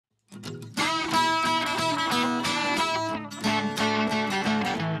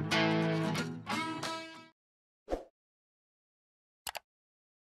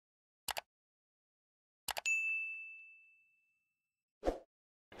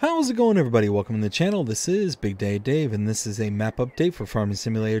How's it going, everybody? Welcome to the channel. This is Big Day Dave, and this is a map update for Farming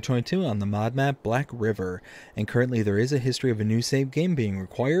Simulator 22 on the mod map Black River. And currently there is a history of a new save game being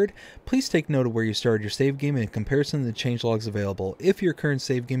required. Please take note of where you started your save game in comparison to the changelogs available. If your current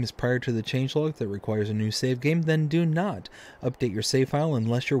save game is prior to the changelog that requires a new save game, then do not update your save file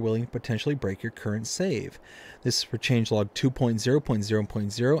unless you're willing to potentially break your current save. This is for changelog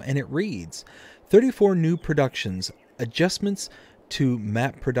 2.0.0.0, and it reads, 34 new productions, adjustments to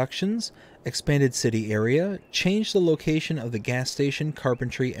map productions, expanded city area, changed the location of the gas station,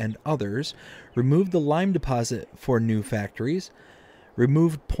 carpentry, and others, removed the lime deposit for new factories,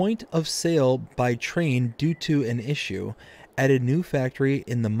 removed point of sale by train due to an issue, added new factory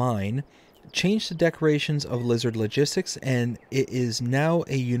in the mine, changed the decorations of Lizard Logistics, and it is now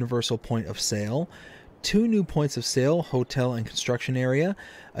a universal point of sale. 2 new points of sale, hotel and construction area,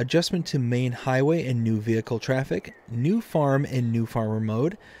 adjustment to main highway and new vehicle traffic, new farm and new farmer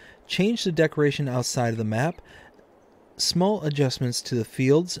mode, change the decoration outside of the map, small adjustments to the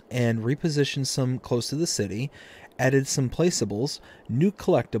fields and reposition some close to the city, added some placeables, new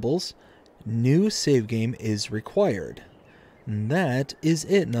collectibles, new save game is required. And that is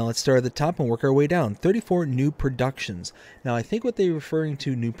it. Now let's start at the top and work our way down. 34 new productions. Now I think what they're referring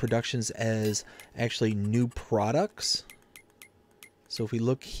to new productions as actually new products. So if we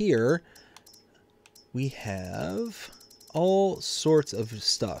look here, we have all sorts of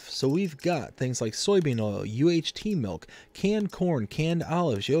stuff. So we've got things like soybean oil, UHT milk, canned corn, canned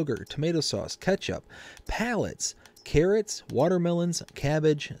olives, yogurt, tomato sauce, ketchup, pallets, carrots, watermelons,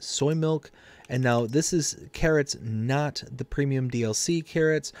 cabbage, soy milk. And now this is carrots, not the premium DLC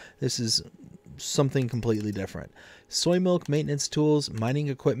carrots. This is something completely different. Soy milk, maintenance tools, mining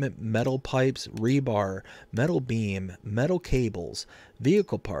equipment, metal pipes, rebar, metal beam, metal cables,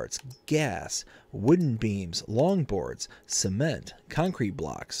 vehicle parts, gas, wooden beams, longboards, cement, concrete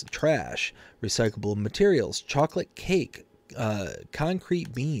blocks, trash, recyclable materials, chocolate cake,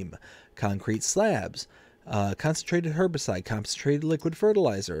 concrete beam, concrete slabs, concentrated herbicide, concentrated liquid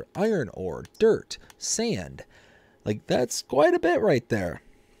fertilizer, iron ore, dirt, sand. Like, that's quite a bit right there.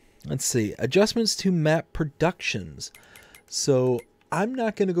 Let's see. Adjustments to map productions. So I'm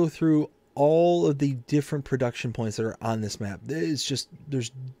not going to go through all of the different production points that are on this map. It's just,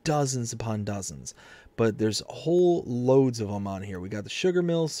 there's dozens upon dozens. But there's whole loads of them on here. We got the sugar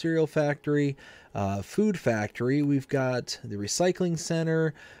mill, cereal factory, food factory. We've got the recycling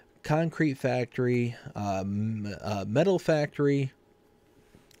center, concrete factory, metal factory.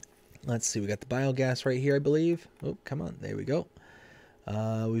 Let's see, we got the biogas right here, I believe. Oh, come on, there we go.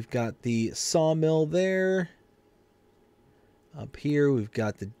 We've got the sawmill there. Up here, we've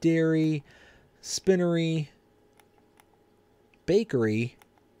got the dairy, spinnery, bakery,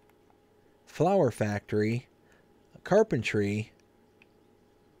 flour factory, carpentry,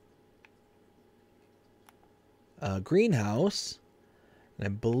 greenhouse. And I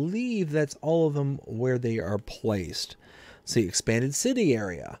believe that's all of them where they are placed. See, expanded city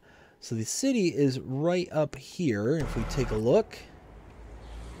area. So the city is right up here. If we take a look,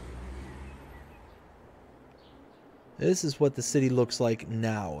 this is what the city looks like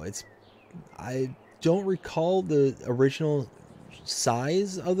now. I don't recall the original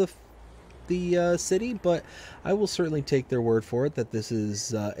size of the city, but I will certainly take their word for it that this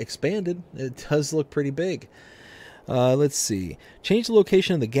is expanded. It does look pretty big. Let's see. Change the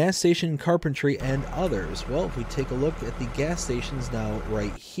location of the gas station, carpentry, and others. Well, if we take a look at the gas stations now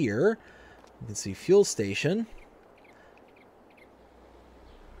right here, you can see fuel station.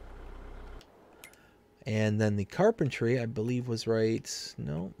 And then the carpentry, I believe, was right...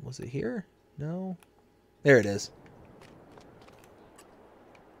 No, was it here? No. There it is.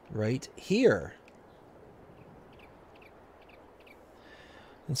 Right here.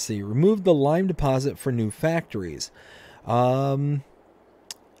 Let's see. Remove the lime deposit for new factories. I'm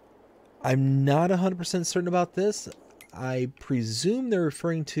not 100% certain about this. I presume they're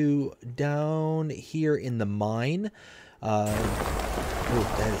referring to down here in the mine. Oh,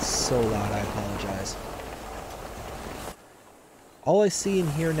 that is so loud. I apologize. All I see in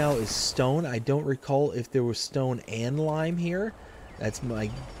here now is stone. I don't recall if there was stone and lime here. That's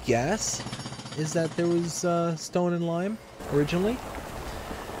my guess, is that there was stone and lime originally.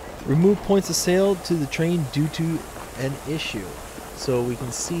 Remove points of sale to the train due to an issue. So we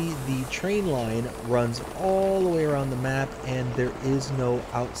can see the train line runs all the way around the map, and there is no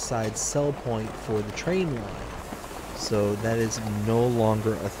outside sell point for the train line. So that is no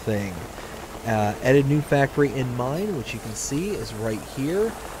longer a thing. Added new factory in mine, which you can see is right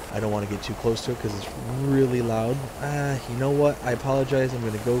here. I don't want to get too close to it because it's really loud. You know what? I apologize. I'm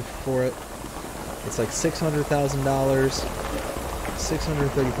going to go for it. It's like $600,000.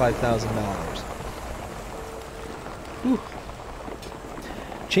 $635,000.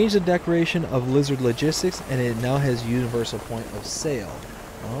 Change the decoration of Lizard Logistics, and it now has universal point of sale.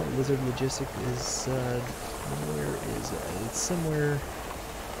 Well, Lizard Logistics is, where is it? It's somewhere.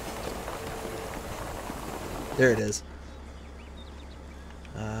 There it is.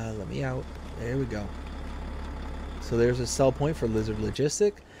 Let me out. There we go. So there's a sell point for Lizard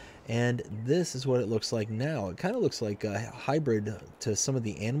Logistic, and this is what it looks like now. It kind of looks like a hybrid to some of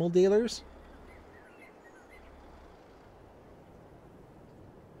the animal dealers.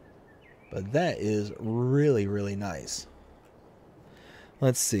 But that is really, really nice.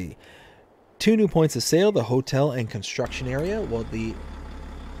 Let's see. 2 new points of sale, the hotel and construction area. Well, the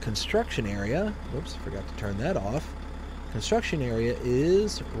construction area, whoops, forgot to turn that off. Construction area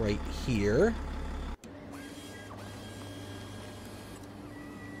is right here.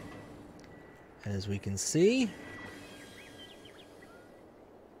 As we can see.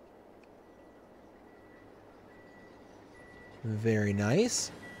 Very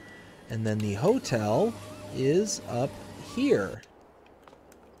nice. And then the hotel is up here.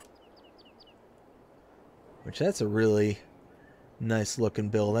 Which that's a really nice looking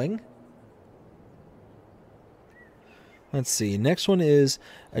building. Let's see. Next one is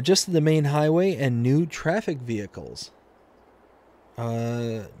adjusted the main highway and new traffic vehicles.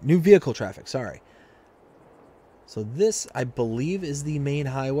 New vehicle traffic, sorry. So this, I believe, is the main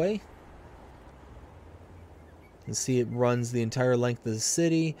highway. You can see it runs the entire length of the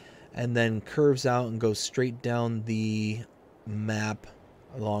city and then curves out and goes straight down the map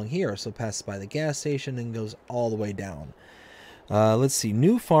along here. So it passes by the gas station and goes all the way down. Let's see,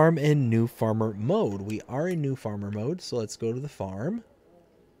 new farm and new farmer mode. We are in new farmer mode, so let's go to the farm.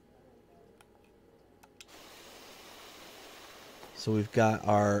 So we've got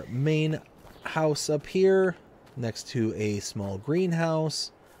our main house up here next to a small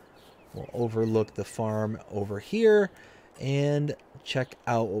greenhouse. We'll overlook the farm over here and check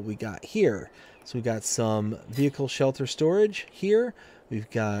out what we got here. So we got some vehicle shelter storage here. We've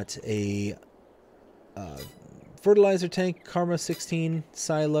got a fertilizer tank, Karma 16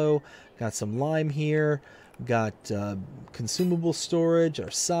 silo. Got some lime here. Got consumable storage,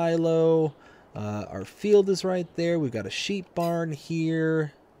 our silo. Our field is right there. We've got a sheep barn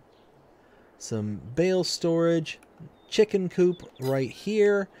here. Some bale storage. Chicken coop right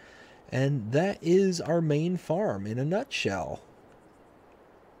here. And that is our main farm in a nutshell.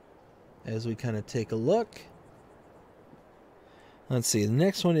 As we kind of take a look. Let's see, the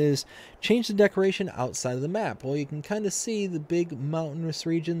next one is change the decoration outside of the map. Well, you can kind of see the big mountainous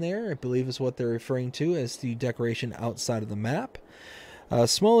region there, I believe is what they're referring to as the decoration outside of the map.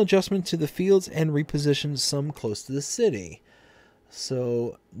 Small adjustment to the fields and reposition some close to the city.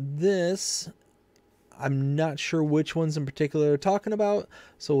 So this, I'm not sure which ones in particular they're talking about,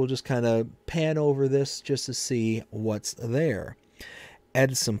 so we'll just kind of pan over this just to see what's there.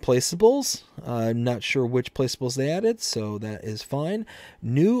 Added some placeables. Not sure which placeables they added, so that is fine.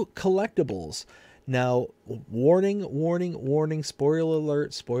 New collectibles. Now, warning, warning, warning, spoiler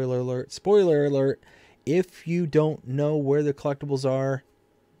alert, spoiler alert, spoiler alert. If you don't know where the collectibles are,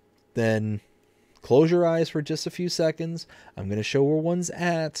 then close your eyes for just a few seconds. I'm going to show where one's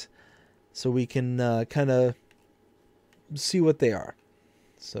at so we can kind of see what they are.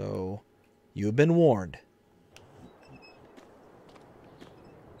 So, you have been warned.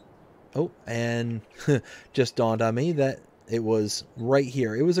 Oh, and just dawned on me that it was right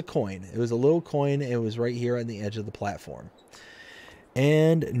here. It was a coin. It was a little coin. It was right here on the edge of the platform.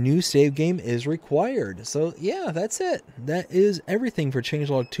 And new save game is required. So, yeah, that's it. That is everything for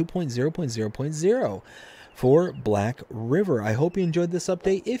changelog 2.0.0.0 for Black River. I hope you enjoyed this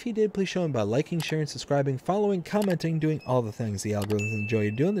update. If you did, please show me by liking, sharing, subscribing, following, commenting, doing all the things the algorithms enjoy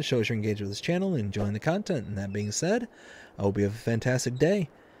you doing. The shows you're engaged with this channel and enjoying the content. And that being said, I hope you have a fantastic day.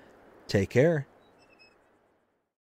 Take care.